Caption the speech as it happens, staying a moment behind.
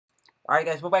Alright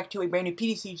guys, we're back to a brand new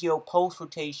PTCGO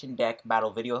post-rotation deck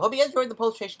battle video. I hope you guys enjoyed the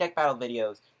post-rotation deck battle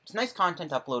videos. It's nice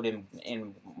content uploaded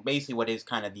in basically what is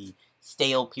kind of the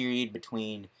stale period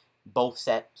between both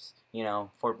sets.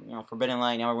 For Forbidden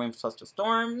Light, now we're waiting for Celestial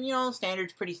Storm.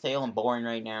 Standard's pretty stale and boring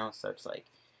right now, so it's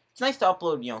nice to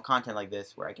upload, content like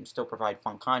this where I can still provide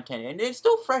fun content, and it's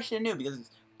still fresh and new because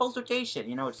it's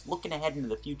post-rotation, it's looking ahead into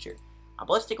the future. But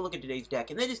let's take a look at today's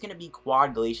deck, and it is going to be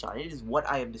Quad Glaceon. It is what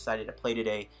I have decided to play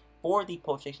today for the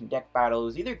post-rotation deck battle.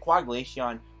 Is either Quad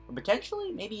Glaceon or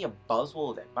potentially maybe a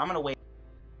Buzzwole deck. But I'm going to wait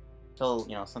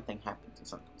until, something happens and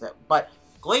something comes out. But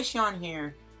Glaceon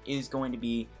here is going to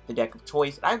be the deck of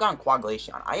choice. I've gone Quad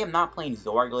Glaceon. I am not playing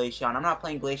Zoroark Glaceon. I'm not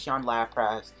playing Glaceon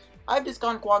Lapras. I've just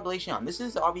gone Quad Glaceon. This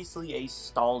is obviously a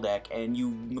stall deck, and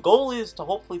the goal is to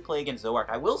hopefully play against Zoroark.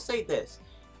 I will say this.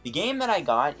 The game that I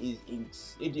got is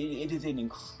it is an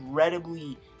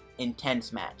incredibly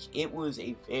intense match. It was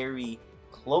a very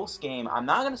close game. I'm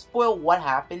not going to spoil what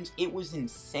happens. It was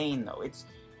insane, though.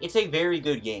 It's a very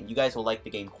good game. You guys will like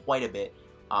the game quite a bit.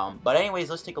 But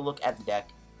anyways, let's take a look at the deck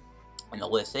and the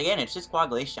list. Again, it's just Quad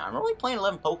Glaceon. We're only playing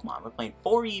 11 Pokemon. We're playing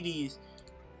 4 Eevees,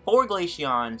 4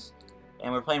 Glaceons,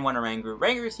 and we're playing 1 Oranguru.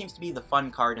 Oranguru seems to be the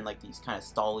fun card in these kind of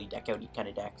stally, deck-outy kind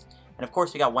of decks. And of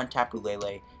course, we got 1 Tapu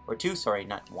Lele, or 2, sorry,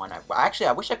 not 1. Actually,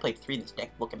 I wish I played 3 in this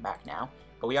deck, looking back now.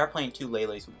 But we are playing 2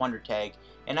 Leles with Wonder Tag.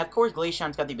 And of course,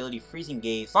 Glaceon's got the ability of Freezing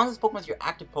Gaze. As long as this Pokemon's your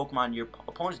active Pokemon, your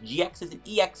opponent's GXs and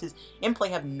EXs in play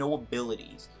have no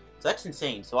abilities. So that's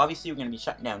insane. So obviously, we're going to be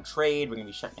shutting down Trade, we're going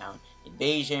to be shutting down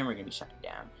Invasion, we're going to be shutting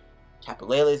down Tapu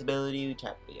Lele's ability,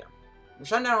 we're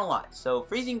shutting down a lot. So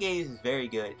Freezing Gaze is very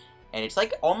good. And it's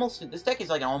this deck is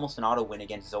almost an auto win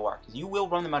against Zoroark, because you will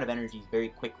run them out of energies very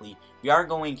quickly. We are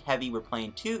going heavy. We're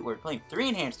playing 3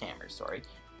 Enhanced Hammers, sorry,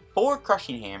 4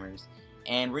 Crushing Hammers,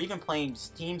 and we're even playing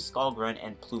Steam Skull Grunt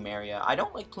and Plumeria. I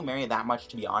don't like Plumeria that much,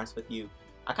 to be honest with you.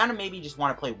 I kind of maybe just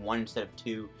want to play 1 instead of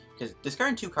 2, because this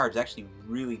current 2 card is actually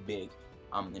really big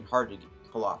and hard to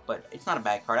pull off, but it's not a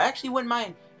bad card. I actually wouldn't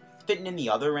mind fitting in the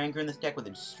other Oranguru in this deck with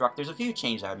Instruct. There's a few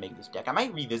changes I would make to this deck. I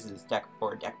might revisit this deck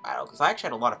for a deck battle, because I actually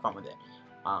had a lot of fun with it.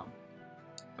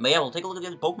 But yeah, we'll take a look at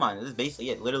the Pokemon. This is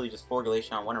basically it. Literally just 4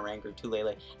 Glaceon, 1 Oranguru, 2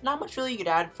 Lele. Not much really you could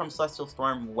add from Celestial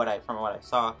Storm from what I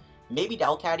saw. Maybe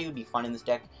Delcatty would be fun in this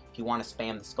deck if you want to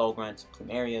spam the Skull Grunts,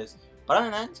 Plumerias. But other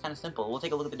than that, it's kind of simple. We'll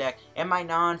take a look at the deck. And my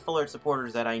non-full art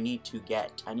supporters that I need to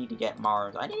get. I need to get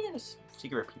Mars. I need to get a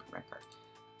secret Peeking Red Card.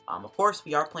 Of course,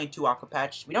 we are playing 2 Aqua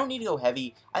Patch. We don't need to go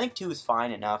heavy. I think 2 is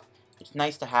fine enough. It's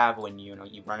nice to have when you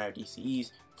run out of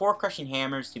DCEs. 4 Crushing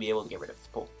Hammers to be able to get rid of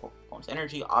Pokemon's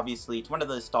energy. Obviously, it's one of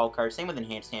the stall cards. Same with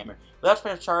Enhanced Hammer. Without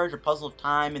Special Charge or Puzzle of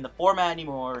Time in the format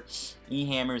anymore,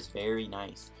 E-Hammer is very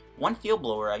nice. 1 Field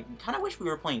Blower. I kind of wish we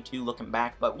were playing 2 looking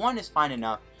back, but 1 is fine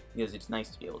enough because it's nice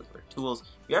to be able to get rid of tools.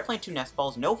 We are playing 2 Nest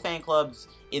Balls. No Fan Clubs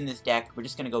in this deck. We're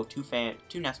just going to go 2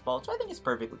 Nest Balls, so I think it's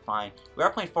perfectly fine. We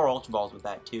are playing 4 Ultra Balls with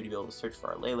that, too, to be able to search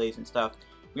for our Leles and stuff.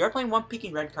 We are playing 1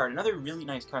 Peeking Red Card, another really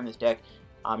nice card in this deck.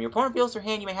 Your opponent reveals their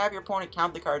hand. You may have your opponent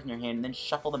count the cards in their hand and then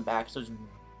shuffle them back. So it's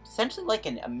essentially like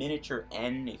a miniature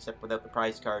N, except without the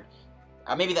prize card.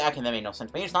 Maybe that made no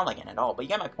sense. Maybe it's not like N at all, but you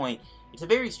get my point. It's a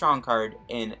very strong card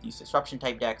in these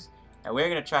Disruption-type decks. And we're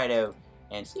going to try it out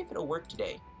and see if it'll work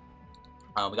today.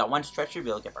 We got 1 Stretcher to be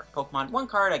able to get our Pokemon. 1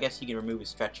 card, I guess you can remove a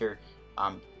Stretcher.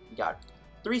 We got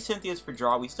 3 Cynthias for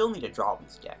draw. We still need a draw in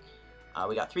this deck.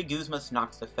 We got 3 Guzmas to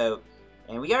knock stuff out.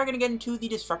 And we are going to get into the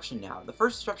Disruption now. The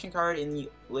first Disruption card in the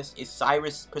list is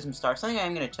Cyrus Prism Star, something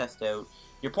I'm going to test out.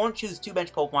 Your opponent chooses 2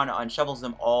 bench Pokemon and shovels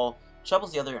them all,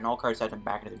 shovels the other, and all cards have them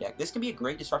back into their deck. This can be a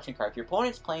great Disruption card. If your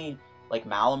opponent's playing like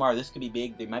Malamar, this could be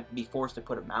big. They might be forced to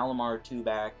put a Malamar or 2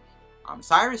 back.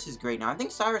 Cyrus is great. Now, I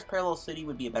think Cyrus Parallel City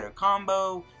would be a better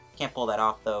combo. Can't pull that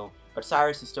off, though. But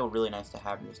Cyrus is still really nice to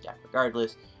have in this deck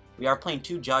regardless. We are playing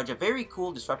 2 Judge. A very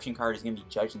cool Disruption card is going to be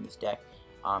Judge in this deck.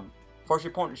 Force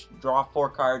your opponent to draw 4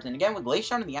 cards. And again, with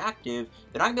Glaceon in the active,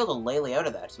 they're not going to be able to Lele out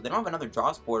of that. So they don't have another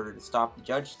draw supporter to stop the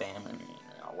Judge spam. And,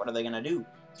 what are they going to do?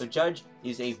 So Judge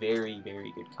is a very,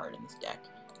 very good card in this deck.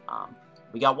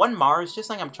 We got 1 Mars, just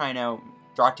like I'm trying to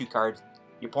draw 2 cards.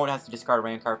 Your opponent has to discard a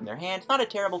random card from their hand. It's not a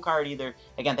terrible card either.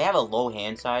 Again, they have a low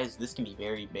hand size. This can be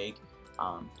very big.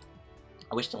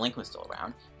 I wish the Link was still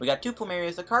around. We got 2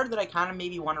 Plumerias, a card that I kind of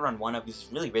maybe want to run 1 of because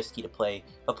it's really risky to play.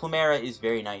 But Plumeria is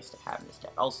very nice to have in this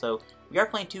deck. Also, we are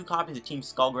playing 2 copies of Team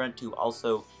Skull Grunt to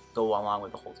also go along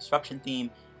with the whole Disruption theme.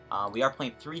 We are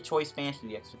playing 3 Choice Bands for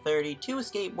the extra 30, 2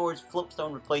 Escape Boards,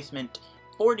 Flipstone Replacement,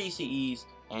 4 DCEs,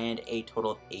 and a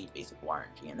total of 8 basic Water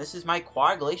Energy. And this is my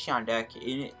Quad Glaceon deck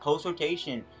in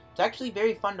post-rotation. It's actually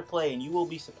very fun to play, and you will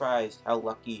be surprised how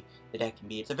lucky the deck can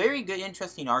be. It's a very good,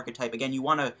 interesting archetype. Again, you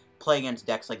want to play against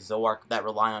decks like Zoroark that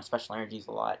rely on special energies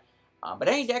a lot. But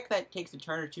any deck that takes a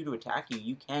turn or two to attack you,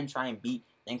 you can try and beat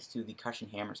thanks to the Crushing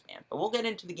Hammer spam. But we'll get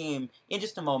into the game in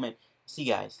just a moment. See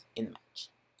you guys in the match.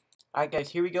 Alright guys,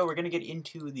 here we go. We're going to get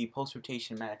into the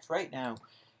post-rotation match right now.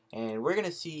 And we're going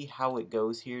to see how it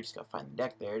goes here. Just got to find the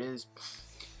deck. There it is.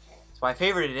 So I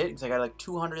favorited it because I got like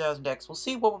 200,000 decks. We'll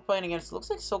see what we're playing against. It looks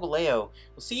like Solgaleo.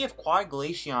 We'll see if Quad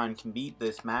Glaceon can beat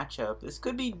this matchup. This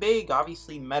could be big.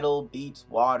 Obviously, metal beats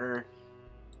water.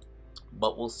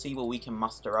 But we'll see what we can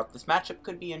muster up. This matchup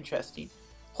could be interesting.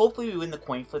 Hopefully we win the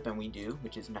coin flip, and we do,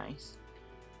 which is nice.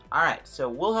 Alright, so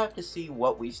we'll have to see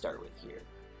what we start with here.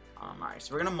 Alright,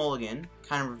 so we're going to mulligan,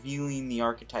 kind of reviewing the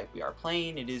archetype we are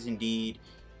playing. It is indeed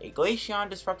a Glaceon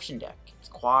Disruption deck. It's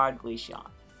Quad Glaceon.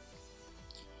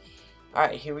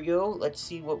 Alright, here we go. Let's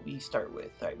see what we start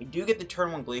with. Alright, we do get the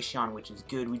turn 1 Glaceon, which is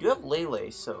good. We do have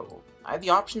Lele, so I have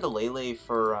the option to Lele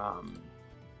for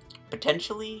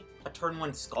potentially a turn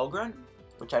 1 Skull Grunt,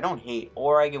 which I don't hate,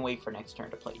 or I can wait for next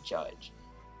turn to play Judge.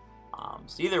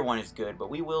 So either one is good, but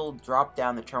we will drop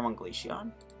down the turn 1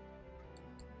 Glaceon.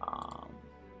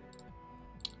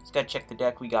 Just gotta check the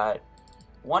deck. We got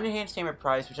 1 Enhanced Hammer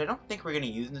prize, which I don't think we're going to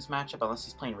use in this matchup unless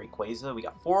he's playing Rayquaza. We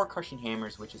got 4 Crushing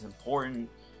Hammers, which is important.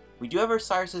 We do have our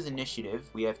Cyrus's Initiative.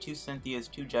 We have 2 Cynthias,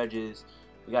 2 Judges.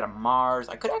 We got a Mars.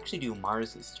 I could actually do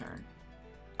Mars this turn.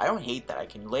 I don't hate that. I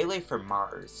can Lele for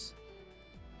Mars.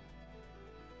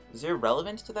 Is there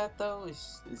relevance to that, though?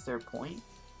 Is there a point?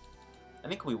 I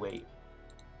think we wait.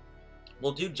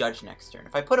 We'll do Judge next turn.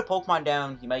 If I put a Pokemon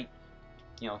down, he might,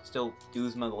 you know, still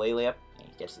Guzma the Lele up, and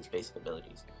he gets his basic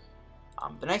abilities.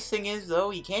 The nice thing is, though,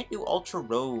 he can't do Ultra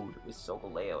Road with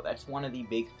Solgaleo. That's one of the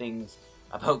big things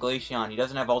about Glaceon. He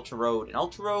doesn't have Ultra Road, and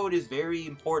Ultra Road is very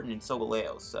important in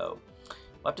Solgaleo, so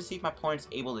we'll have to see if my opponent's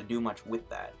able to do much with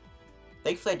that.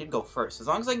 Thankfully, I did go first. As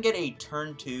long as I can get a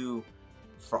turn 2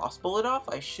 Frost Bullet off,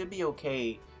 I should be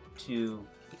okay to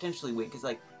potentially win, because,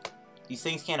 like, these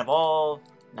things can't evolve.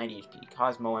 90 HP,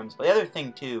 Cosmoems. But the other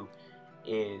thing, too,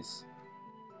 is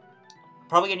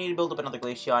probably going to need to build up another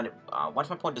Glaceon. Once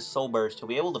my opponent does Soul Burst, he'll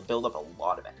be able to build up a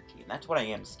lot of energy, and that's what I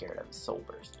am scared of, is Soul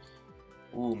Burst.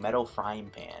 Ooh, Metal Frying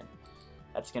Pan.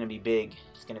 That's going to be big.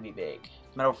 It's going to be big.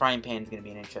 Metal Frying Pan is going to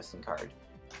be an interesting card.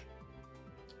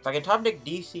 If I can top deck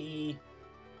DCE,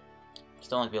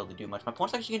 still not going to be able to do much. My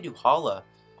opponent's actually going to do Hala.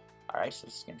 Alright, so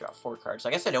this is going to draw 4 cards. So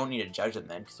I guess I don't need to judge them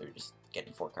then, because they're just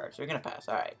getting 4 cards. So we're going to pass.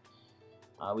 Alright.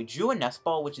 We drew a Nest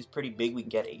Ball, which is pretty big. We can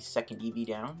get a second Eevee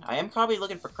down. I am probably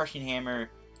looking for Crushing Hammer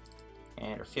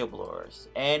and or Field Blowers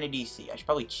and a DC. I should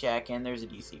probably check, and there's a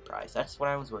DC prize. That's what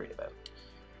I was worried about.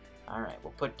 Alright,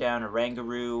 we'll put down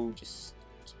Oranguru, just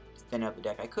thin out the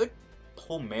deck. I could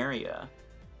Plumeria,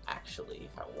 actually.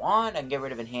 If I want, I can get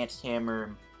rid of Enhanced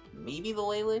Hammer, maybe the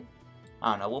Lele?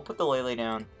 I don't know, we'll put the Lele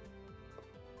down.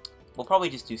 We'll probably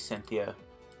just do Cynthia.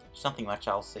 Something much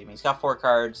else. I mean, he's got 4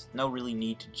 cards, no really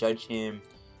need to judge him.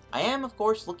 I am, of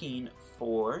course, looking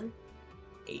for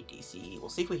a DC. We'll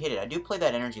see if we hit it. I do play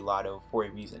that Energy Lotto for a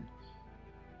reason.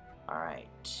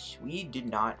 Alright, we did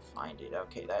not find it.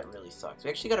 Okay, that really sucks. We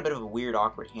actually got a bit of a weird,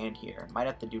 awkward hand here. Might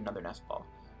have to do another Nest Ball.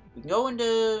 We can go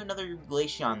into another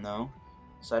Glaceon, though,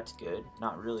 so that's good.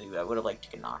 Not really, but I would have liked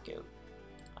to get a knockout.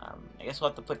 I guess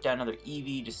we'll have to put down another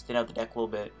Eevee, just thin out the deck a little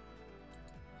bit.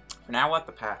 For now, we'll have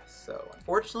to pass. So,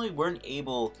 unfortunately, we weren't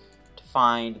able to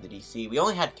find the DC. We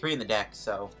only had 3 in the deck,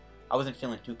 so I wasn't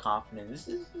feeling too confident. This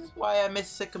is why I miss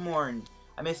Sycamore and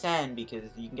I miss N, because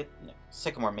you can get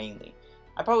Sycamore mainly.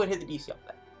 I probably would hit the DC off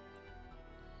that.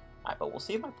 Alright, but we'll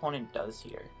see what my opponent does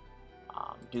here.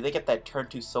 Do they get that turn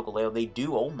 2 Solgaleo? They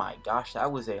do. Oh my gosh,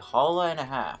 that was a Hala and a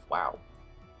half. Wow.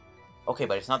 Okay,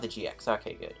 but it's not the GX.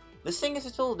 Okay, good. This thing is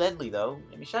still deadly, though.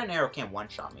 I mean, Shining Arrow can't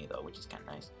one-shot me, though, which is kind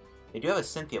of nice. They do have a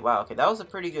Cynthia. Wow, okay, that was a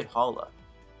pretty good Hala.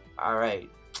 Alright.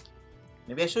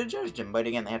 Maybe I should have judged him, but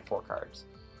again, they had 4 cards.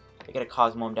 They get a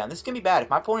Cosmoem down. This is going to be bad. If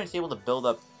my opponent's able to build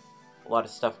up a lot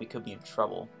of stuff, we could be in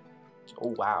trouble.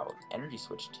 Oh, wow. Energy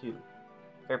switch, too.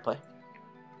 Fair play.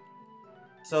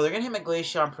 So they're going to hit my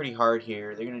Glaceon pretty hard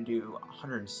here. They're going to do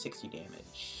 160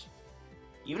 damage.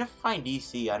 Even if I find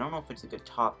DC, I don't know if it's a good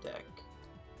top deck.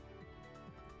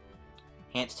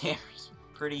 Enhanced Hammer's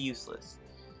pretty useless.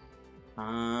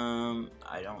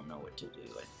 I don't know what to do.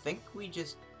 I think we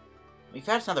just... If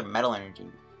that's another Metal Energy,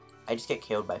 I just get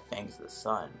killed by Fangs of the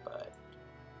Sun, but...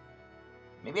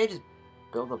 Maybe I just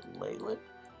build up Lele?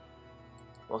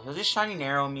 Well, he'll just Shining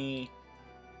Arrow me.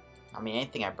 I mean,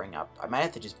 anything I bring up. I might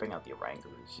have to just bring out the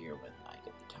Oranguru here when I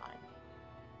get the time.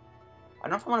 I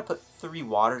don't know if I want to put 3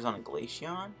 waters on a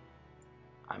Glaceon.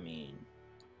 I mean...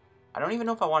 I don't even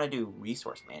know if I want to do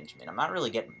resource management. I'm not really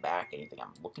getting back anything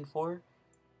I'm looking for.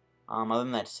 Other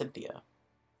than that, Cynthia.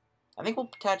 I think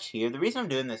we'll attach here. The reason I'm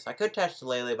doing this, I could attach to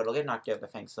Lele, but I'll get knocked out by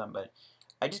Fang Sun, but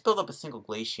I just build up a single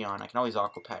Glaceon. I can always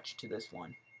Aqua Patch to this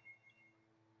one.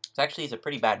 It's a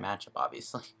pretty bad matchup,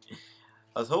 obviously.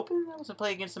 I was hoping I was going to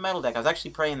play against the Metal deck. I was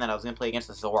actually praying that I was going to play against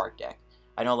the Zoroark deck.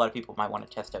 I know a lot of people might want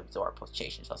to test out Zoroark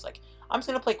post-chasing, so I was like, I'm just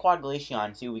going to play Quad Glaceon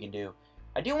and see what we can do.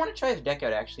 I do want to try this deck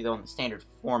out, actually, though, in the standard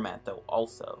format, though,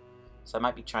 also. So I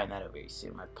might be trying that out very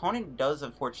soon. My opponent does,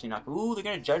 unfortunately, not... Ooh, they're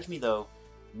going to judge me, though.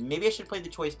 Maybe I should play the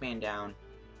Choice Band down.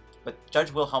 But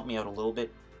Judge will help me out a little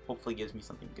bit. Hopefully gives me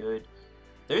something good.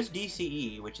 There's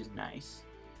DCE, which is nice.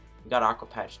 We got Aqua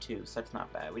Patch, too, so that's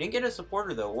not bad. We didn't get a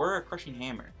supporter, though, or a Crushing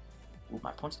Hammer. Ooh,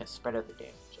 my opponent's going to spread out the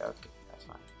damage. Okay, that's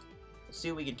fine. Let's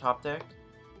see what we can top deck.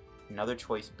 Another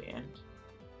Choice Band.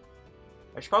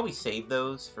 I should probably save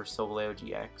those for Solgaleo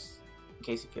GX, in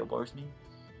case he Field Blowers me.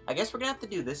 I guess we're going to have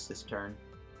to do this turn.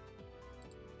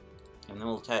 And then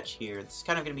we'll attach here. This is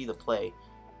kind of going to be the play.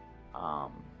 I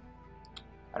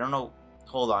don't know.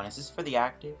 Hold on, is this for the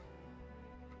active?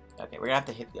 Okay, we're going to have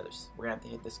to hit the others. We're going to have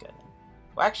to hit this guy then.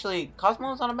 Well, actually,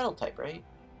 Cosmo is on a metal type, right?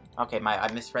 Okay,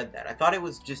 I misread that. I thought it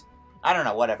was just... I don't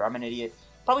know, whatever. I'm an idiot.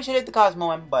 Probably should hit the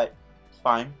Cosmo M, but it's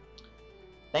fine.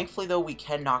 Thankfully, though, we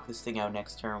can knock this thing out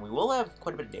next turn. We will have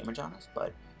quite a bit of damage on us,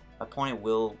 but my opponent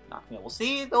will knock me out. We'll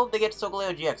see, though, if they get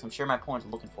Solgaleo GX. I'm sure my opponent's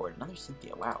looking for it. Another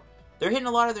Cynthia, wow. They're hitting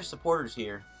a lot of their supporters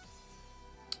here,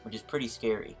 which is pretty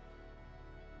scary.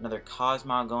 Another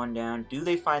Cosmo going down. Do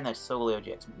they find that Solgaleo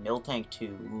GX? Miltank,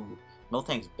 too. Ooh,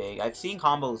 Miltank's big. I've seen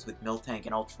combos with Miltank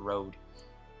and Ultra Road.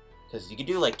 Because you can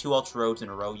do, like, 2 Ultra Roads in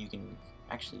a row. You can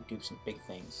actually do some big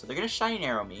things. So they're going to Shiny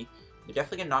Arrow me. They're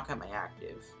definitely going to knock out my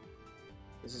active.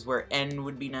 This is where N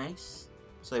would be nice.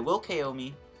 So they will KO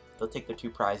me. They'll take their 2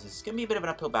 prizes. It's going to be a bit of an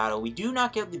uphill battle. We do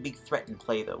knock out the big threat in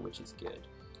play, though, which is good.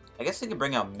 I guess they can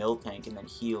bring out Miltank and then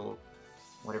heal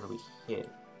whatever we hit.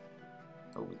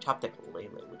 Oh, we top deck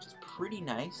Lele, which is pretty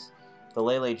nice. The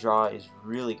Lele draw is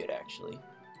really good, actually.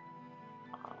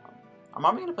 I'm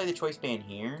probably going to play the Choice Band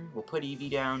here. We'll put Eevee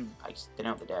down. I just thin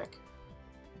out the deck.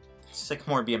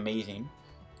 Sycamore would be amazing.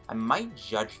 I might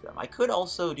judge them. I could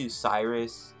also do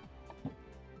Cyrus.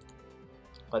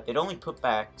 But they'd only put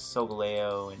back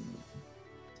Solgaleo and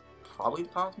probably the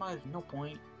Cosmo. There's no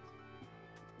point.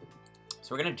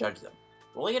 So we're going to judge them.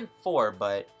 We're only getting 4,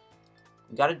 but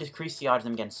we got to decrease the odds of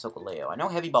them against Solgaleo. I know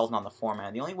Heavy Ball's not on the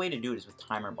format. The only way to do it is with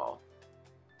Timer Ball.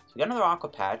 So we got another Aqua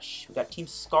Patch. We got Team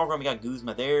Skullgrim. We got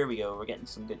Guzma. There we go. We're getting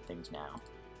some good things now.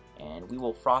 And we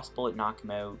will Frost Bullet, knock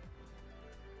him out.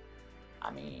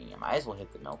 I mean, I might as well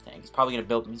hit the Miltank. He's probably going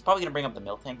to bring up the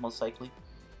Miltank, most likely.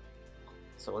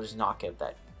 So we'll just knock out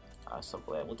that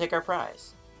Solgaleo. We'll take our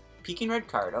prize. Peeking Red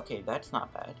Card. Okay, that's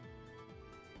not bad.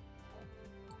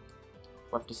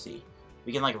 We'll have to see.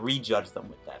 We can, like, rejudge them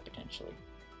with that, potentially.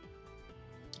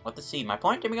 We'll have to see. My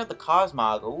opponent didn't bring out the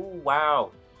Cosmog. Oh,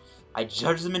 wow. I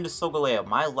judged them into Solgaleo.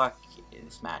 My luck in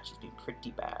this match has been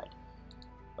pretty bad.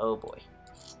 Oh, boy.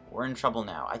 We're in trouble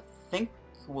now. I think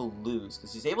we'll lose,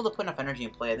 because he's able to put enough energy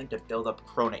in play, I think, to build up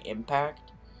Corona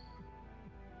Impact.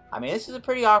 I mean, this is a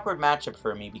pretty awkward matchup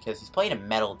for me, because he's playing a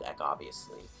metal deck,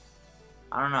 obviously.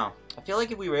 I don't know. I feel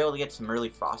like if we were able to get some early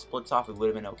Frost Splits off, it would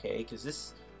have been okay, because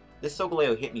this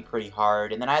Solgaleo hit me pretty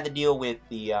hard, and then I had to deal with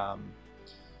the,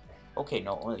 okay,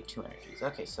 no, only 2 energies.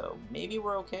 Okay, so maybe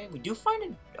we're okay. We do find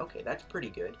it. Okay, that's pretty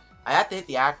good. I have to hit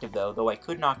the active, though I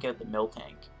could knock out the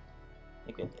Miltank. I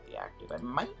think we have to hit the active. I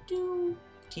might do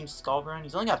Team Skullgrim.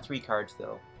 He's only got 3 cards,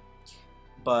 though.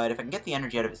 But if I can get the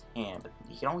energy out of his hand, but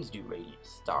he can always do Radiant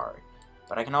Star.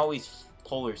 But I can always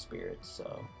Polar Spirit,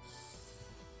 so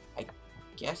I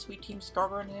guess we Team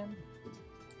Skullgrim him.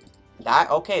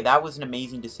 Okay, that was an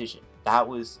amazing decision. That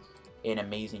was an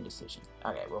amazing decision.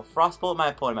 Okay, well, Frost Bullet my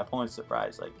opponent. My opponent's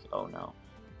surprised, like, oh no.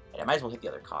 And I might as well hit the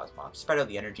other Cosmo. Spread out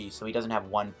the energy so he doesn't have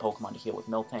 1 Pokemon to heal with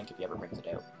Miltank if he ever brings it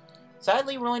out.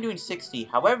 Sadly, we're only doing 60.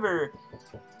 However,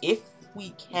 if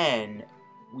we can,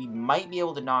 we might be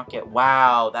able to knock it.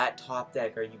 Wow, that top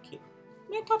deck, are you kidding?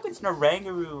 Man, top deck's an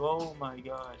Oranguru. Oh my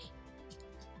gosh.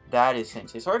 That is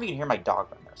insane. Sorry if you can hear my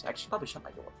dog run there. So I should probably shut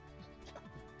my door.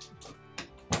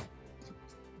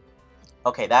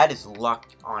 Okay, that is luck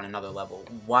on another level.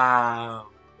 Wow.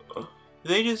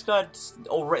 They just got...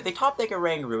 Oh, they top deck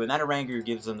Oranguru, and that Oranguru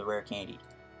gives them the rare candy.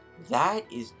 That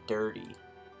is dirty.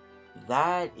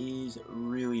 That is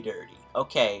really dirty.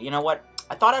 Okay, you know what?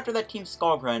 I thought after that Team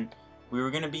Skullgrim, we were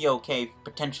going to be okay,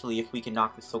 potentially, if we can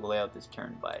knock the Solgaleo out this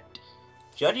turn, but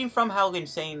judging from how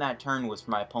insane that turn was for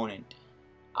my opponent,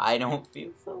 I don't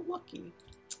feel so lucky.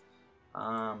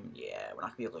 Yeah, we're not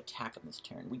going to be able to attack him this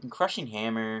turn. We can Crushing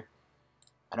Hammer.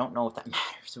 I don't know if that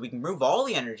matters. So we can remove all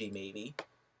the energy, maybe.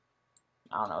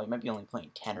 I don't know. He might be only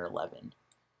playing 10 or 11.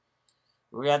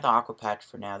 We're gonna have the Aqua Patch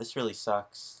for now. This really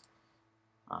sucks.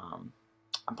 I'm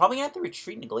probably gonna have to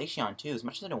retreat into Glaceon too, as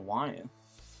much as I don't want to.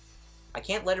 I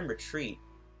can't let him retreat.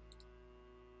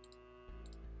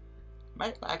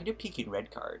 I can do Peeking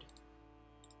Red Card.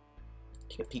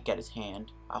 Take a peek at his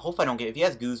hand. I hope I don't get... If he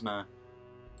has Guzma...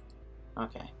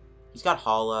 Okay. He's got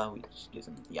Hala. We just gives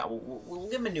him... Yeah, we'll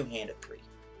give him a new hand at 3.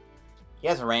 He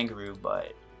has Oranguru,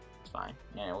 but it's fine.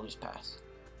 Yeah, we'll just pass.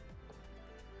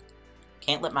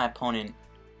 Can't let my opponent...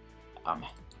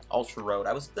 Ultra Road.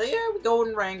 I was... Yeah, we go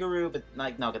in Oranguru, but...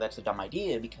 Like, no, that's a dumb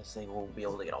idea, because they will be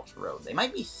able to get Ultra Road. They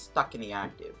might be stuck in the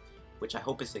active, which I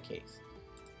hope is the case.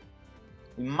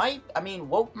 We might, I mean,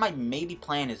 what my maybe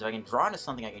plan is if I can draw into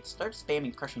something, I can start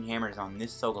spamming Crushing Hammers on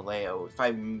this Solgaleo. If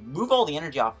I move all the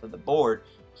energy off of the board,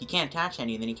 he can't attach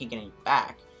any, and then he can't get any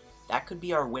back. That could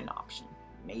be our win option.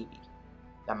 Maybe.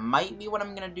 That might be what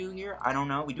I'm going to do here. I don't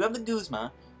know. We do have the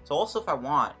Guzma, so also if I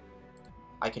want,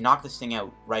 I can knock this thing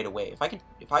out right away. If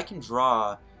I can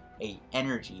draw a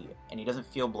energy, and he doesn't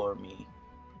Field Blower me,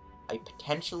 I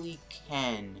potentially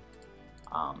can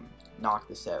knock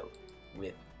this out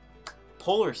with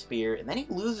Polar Spear, and then he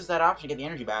loses that option to get the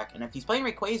energy back. And if he's playing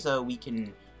Rayquaza, we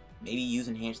can maybe use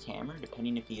Enhanced Hammer,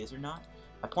 depending if he is or not.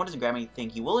 My opponent doesn't grab anything.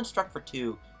 He will instruct for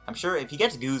 2. I'm sure if he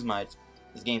gets Guzma,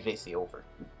 his game's basically over.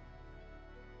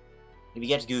 If he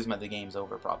gets Guzma, the game's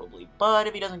over probably. But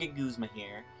if he doesn't get Guzma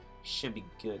here, should be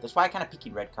good. That's why I kind of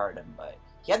Peeking Red Card him. But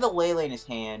he had the Lele in his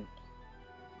hand.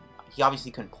 He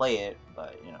obviously couldn't play it,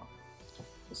 but you know,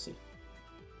 we'll see.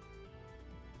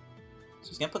 So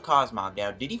he's going to put Cosmog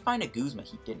down. Did he find a Guzma?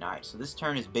 He did not. So this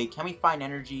turn is big. Can we find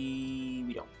energy?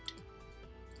 We don't.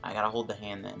 I got to hold the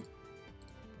hand then.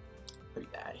 Pretty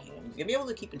bad hand. He's going to be able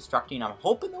to keep instructing. I'm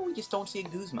hoping, though, we just don't see a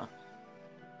Guzma.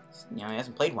 You know, he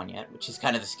hasn't played one yet, which is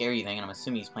kind of the scary thing, and I'm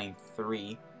assuming he's playing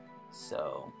 3.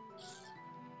 So,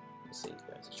 let's see.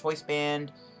 There's a Choice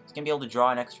Band. He's going to be able to draw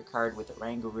an extra card with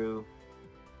Oranguru.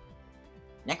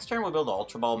 Next turn, we'll be able to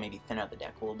Ultra Ball, maybe thin out the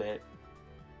deck a little bit.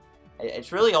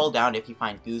 It's really all down to if you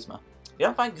find Guzma. If you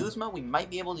don't find Guzma, we might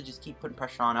be able to just keep putting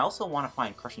pressure on. I also want to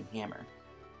find Crushing Hammer.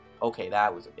 Okay,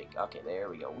 that was a big... Okay, there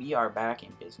we go. We are back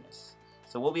in business.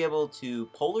 So we'll be able to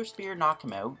Polar Spear, knock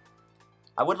him out.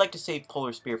 I would like to save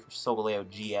Polar Spear for Solgaleo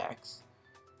GX,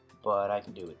 but I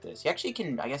can do it with this. He actually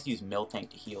can, I guess, use Miltank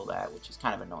to heal that, which is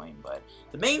kind of annoying. But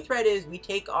the main threat is we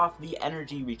take off the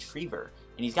Energy Retriever,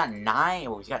 and he's got 9,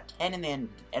 or he's got 10 in the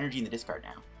energy in the discard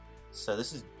now. So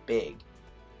this is big.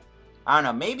 I don't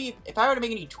know, maybe if I were to make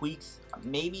any tweaks,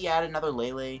 maybe add another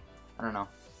Lele. I don't know.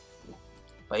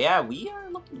 But yeah, we are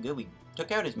looking good. We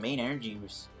took out his main energy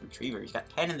retriever. He's got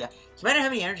 10 in the... He might not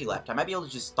have any energy left. I might be able to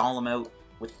just stall him out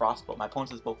with Frostbolt. My opponent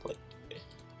says both play.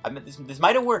 I mean, this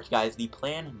might have worked, guys. The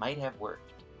plan might have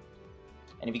worked.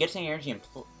 And if he gets any energy and...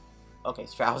 Okay,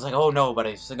 so I was like, oh no, but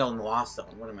I still in the Lost Zone.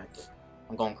 What am I doing?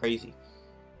 I'm going crazy.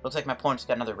 Looks like my opponent's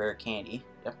got another rare candy.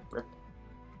 Yep, rip.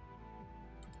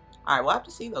 Alright, we'll have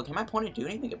to see, though. Can my opponent do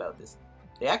anything about this?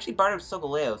 They actually brought out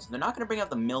Solgaleo, so they're not going to bring out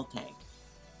the Miltank,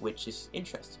 which is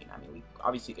interesting. I mean, we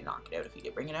obviously could knock it out if he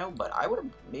did bring it out, but I would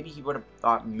have... Maybe he would have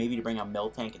thought maybe to bring out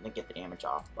Miltank and then get the damage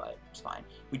off, but it's fine.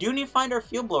 We do need to find our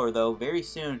Field Blower, though, very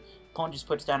soon. Opponent just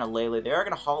puts down a Lele. They are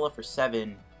going to Hala for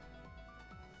 7.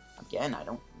 Again, I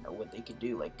don't know what they could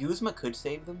do. Like, Guzma could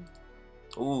save them.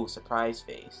 Ooh, surprise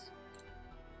face.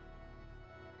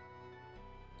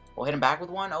 We'll hit him back with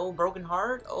one. Oh, Broken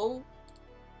Heart. Oh.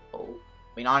 I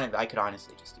mean, I could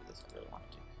honestly just do this if I really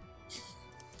wanted to.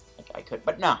 I could,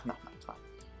 but no, it's fine.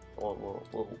 We'll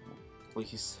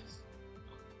use this.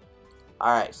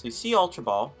 Alright, so you see Ultra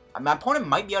Ball. My opponent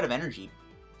might be out of energy.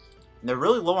 And they're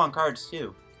really low on cards,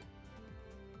 too.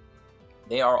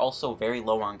 They are also very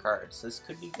low on cards, so this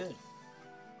could be good.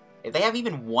 If they have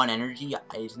even 1 energy,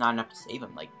 it's not enough to save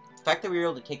them. Like, the fact that we were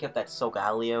able to take out that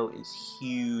Solgaleo is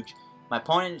huge. My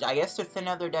opponent, I guess they're thinning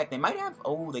out their deck. They might have...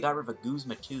 Oh, they got rid of a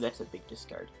Guzma, too. That's a big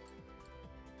discard.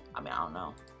 I mean, I don't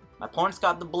know. My opponent's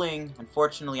got the bling.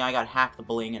 Unfortunately, I got half the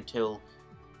bling until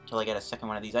I get a second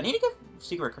one of these. I need to get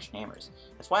Secret Crushing Hammers.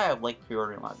 That's why I like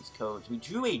pre-ordering a lot of these codes. We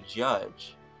drew a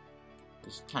Judge.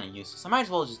 It's kind of useless. I might as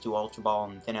well just do Ultra Ball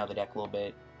and thin out the deck a little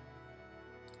bit.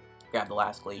 Grab the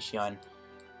last Glaceon.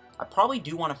 I probably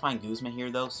do want to find Guzma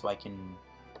here, though, so I can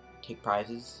take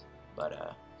prizes.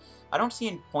 But, I don't see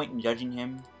any point in judging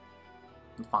him.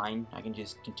 I'm fine. I can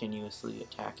just continuously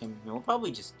attack him. And we'll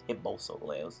probably just hit both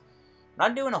Solgaleos. I'm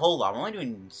not doing a whole lot. I'm only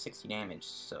doing 60 damage,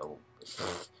 so...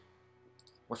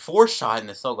 We're 4-shotting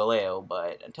the Solgaleo,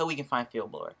 but until we can find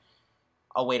Field Blower,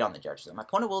 I'll wait on the judge. So my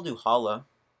opponent will do Hala.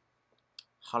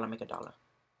 Hala make a dollar.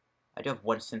 I do have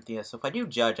 1 Cynthia, so if I do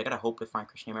judge, I gotta hope to find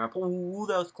Crushing Hammer. Ooh,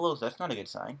 that was close. That's not a good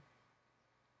sign.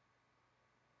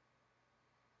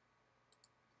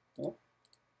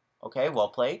 Okay, well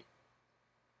played.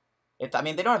 I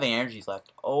mean, they don't have any energies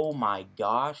left. Oh my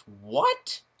gosh.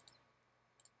 What?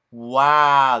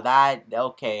 Wow, that...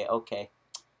 Okay.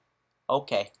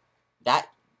 That...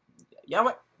 You know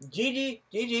what? GG.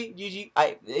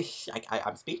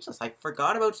 I'm speechless. I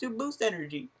forgot about Super Boost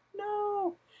Energy.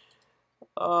 No.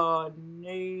 Oh,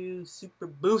 no. Super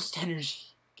Boost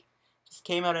Energy. Just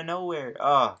came out of nowhere.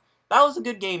 Oh, that was a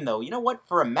good game, though. You know what?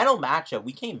 For a metal matchup,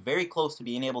 we came very close to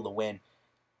being able to win.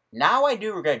 Now I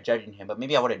do regret judging him, but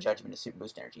maybe I would have judged him into Super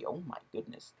Boost Energy. Oh my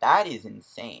goodness. That is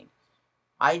insane.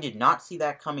 I did not see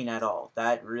that coming at all.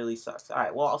 That really sucks.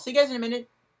 Alright, well, I'll see you guys in a minute,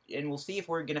 and we'll see if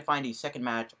we're going to find a second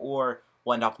match or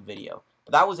we'll end off the video.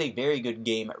 But that was a very good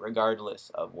game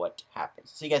regardless of what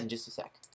happens. See you guys in just a sec.